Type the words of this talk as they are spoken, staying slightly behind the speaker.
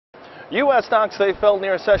U.S. stocks, they fell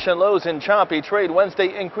near session lows in choppy trade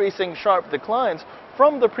Wednesday, increasing sharp declines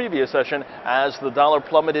from the previous session as the dollar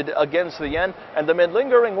plummeted against the yen and amid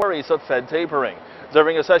lingering worries of Fed tapering.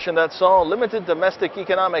 During a session that saw limited domestic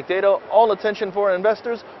economic data, all attention for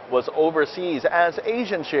investors was overseas as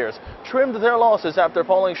Asian shares trimmed their losses after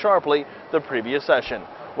falling sharply the previous session,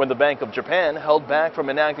 when the Bank of Japan held back from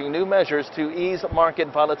enacting new measures to ease market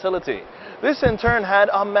volatility. This in turn had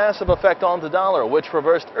a massive effect on the dollar, which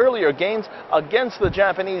reversed earlier gains against the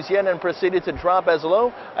Japanese yen and proceeded to drop as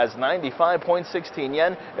low as 95.16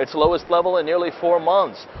 yen, its lowest level in nearly 4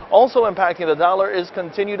 months. Also impacting the dollar is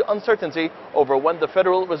continued uncertainty over when the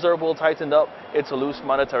Federal Reserve will tighten up its loose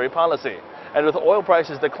monetary policy. And with oil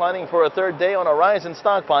prices declining for a third day on a rise in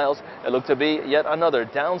stockpiles, it looked to be yet another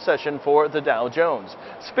down session for the Dow Jones.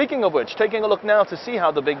 Speaking of which, taking a look now to see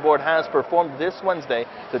how the big board has performed this Wednesday,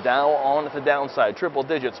 the Dow on the downside, triple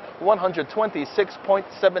digits,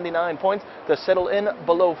 126.79 points to settle in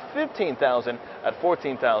below 15,000 at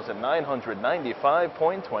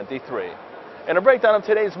 14,995.23. In a breakdown of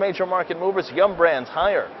today's major market movers, Yum Brands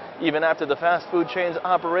higher, even after the fast food chain's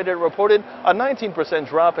operator reported a 19%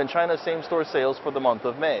 drop in China's same-store sales for the month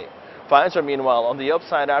of May. Pfizer, meanwhile, on the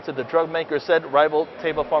upside after the drug maker said rival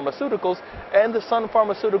Teva Pharmaceuticals and the Sun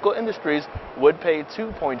Pharmaceutical Industries would pay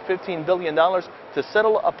 $2.15 billion to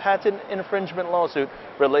settle a patent infringement lawsuit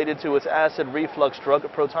related to its acid reflux drug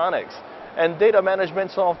Protonix. And data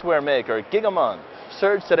management software maker Gigamon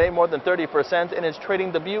surged today more than 30% in its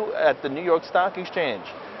trading debut at the New York Stock Exchange.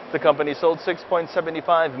 The company sold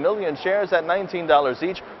 6.75 million shares at $19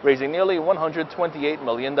 each, raising nearly $128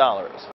 million.